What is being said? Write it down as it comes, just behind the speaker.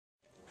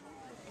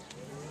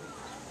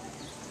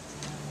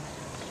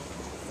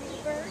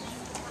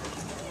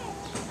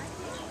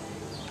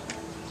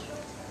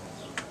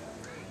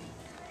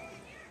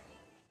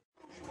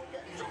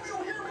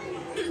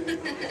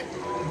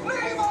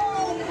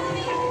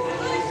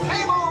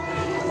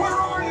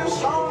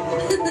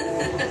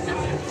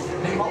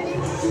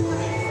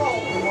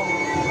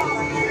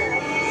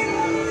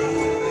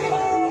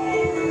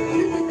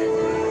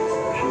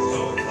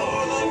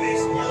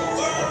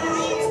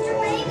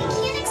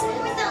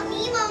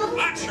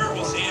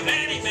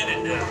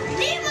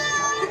Nemo!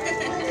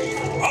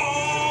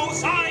 Oh,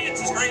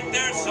 science is great.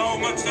 There's so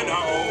much to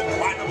know.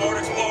 Climb aboard,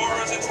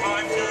 explorers. It's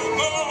time to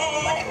go.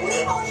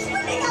 Nemo's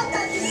swimming out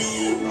the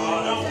sea!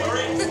 Oh, don't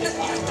worry.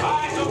 I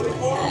hope to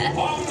report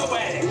along the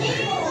way.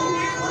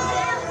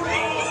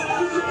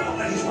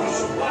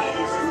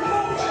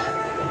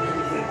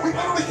 We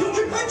went on a huge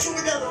adventure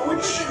together,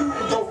 which you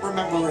don't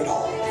remember at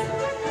all.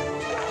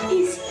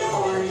 Is he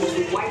orange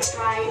with white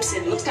stripes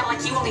and looks kind of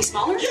like you, only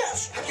smaller?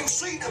 Yes, have you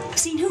seen him?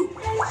 Seen who?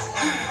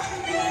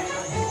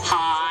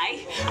 Hi,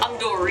 I'm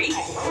Dory.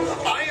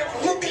 I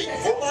am looking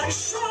for my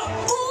son.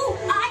 Ooh,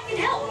 I can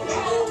help.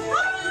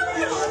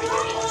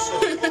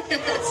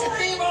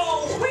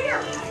 Nemo!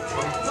 Where?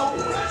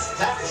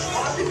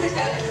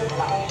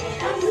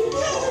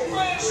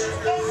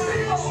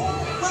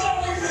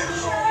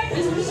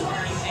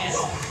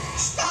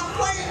 Stop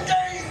playing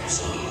games!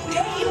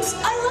 Games?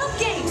 I love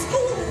games.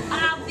 Ooh,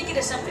 I'm thinking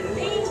of something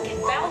pink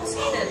and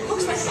bouncy that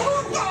looks like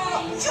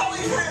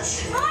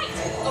Jellyfish! right.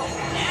 Oh,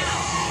 now.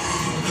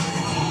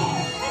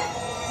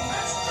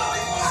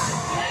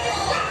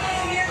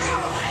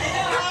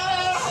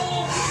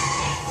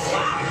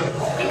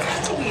 It's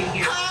itchy in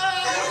here.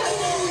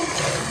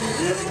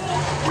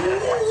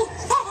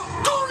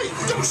 Dory,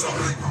 do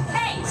something!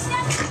 Hey,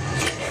 step.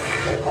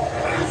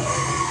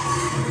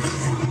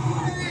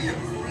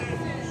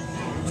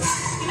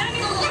 You gotta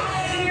get a little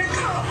out of here.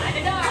 Find a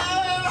dog.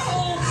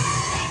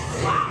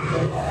 Wow,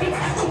 it's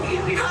itchy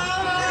in here.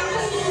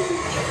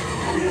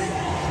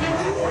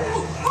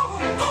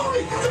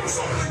 Dory, do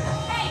something!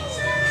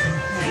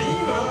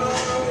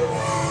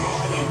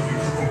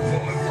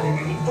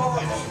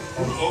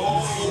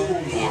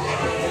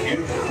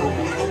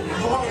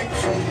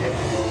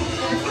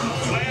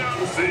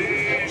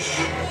 Clownfish,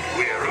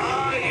 where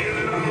are you?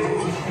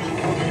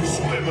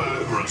 Swim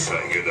over and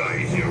say good day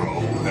to your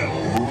old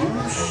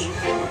helpers.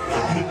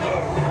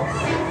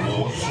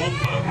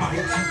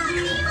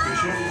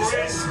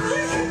 Fish and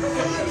breast.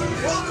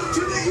 Welcome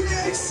to the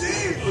EAC,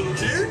 little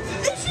dude!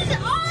 This is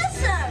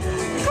awesome!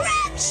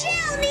 Grab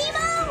chill,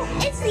 Nemo!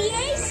 It's the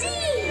AC!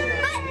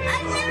 But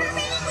I've never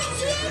been in the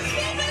EAC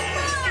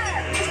before!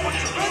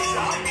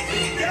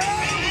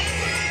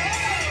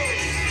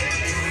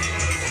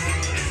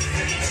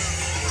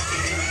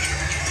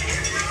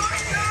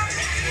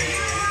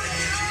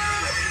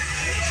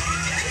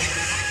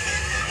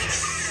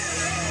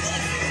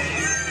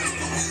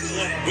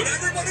 But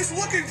everybody's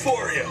looking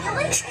for you.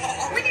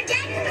 When your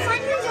dad couldn't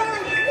find you, you were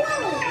like,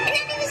 whoa! And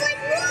then he was like,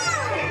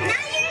 whoa!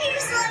 Now you're here,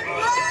 just like,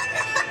 whoa!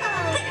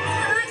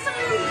 I saw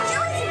you with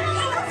Joey and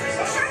Nemo.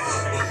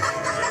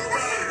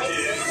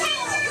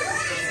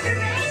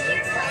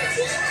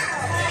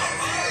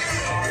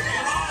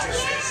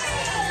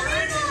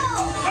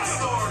 Come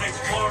aboard,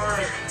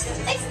 explorers.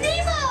 It's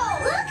Nemo!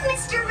 Look,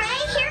 Mr.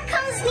 Ray, here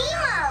comes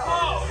Nemo!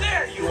 Oh,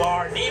 there you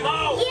are,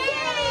 Nemo.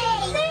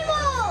 Yay!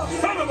 Nemo!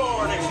 Come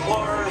aboard,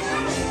 explorers.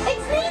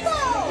 It's Nemo!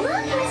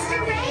 Look, Mr.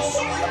 Ray,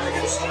 here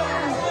comes Nemo!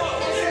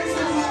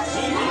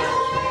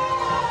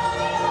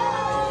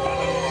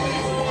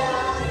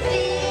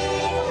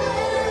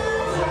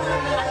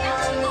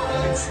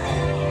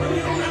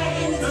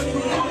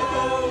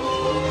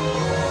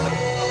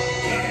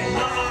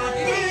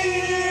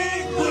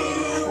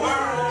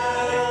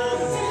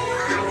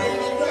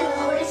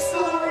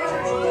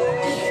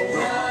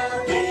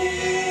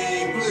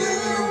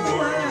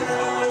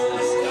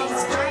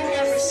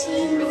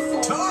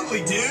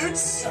 Totally,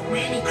 dudes! So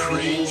many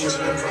creatures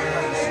swimming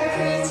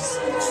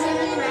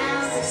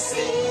around the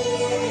sea.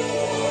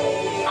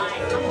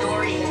 I'm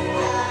Dory.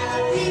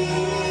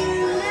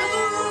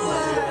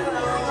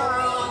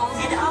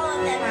 And all of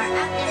them are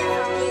out there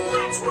for me.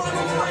 Let's run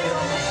away!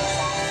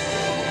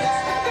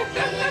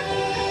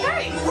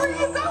 Hey, where are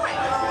you going?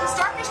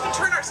 Starfish can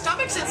turn our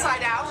stomachs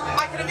inside out.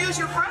 I can amuse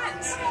your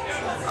friends.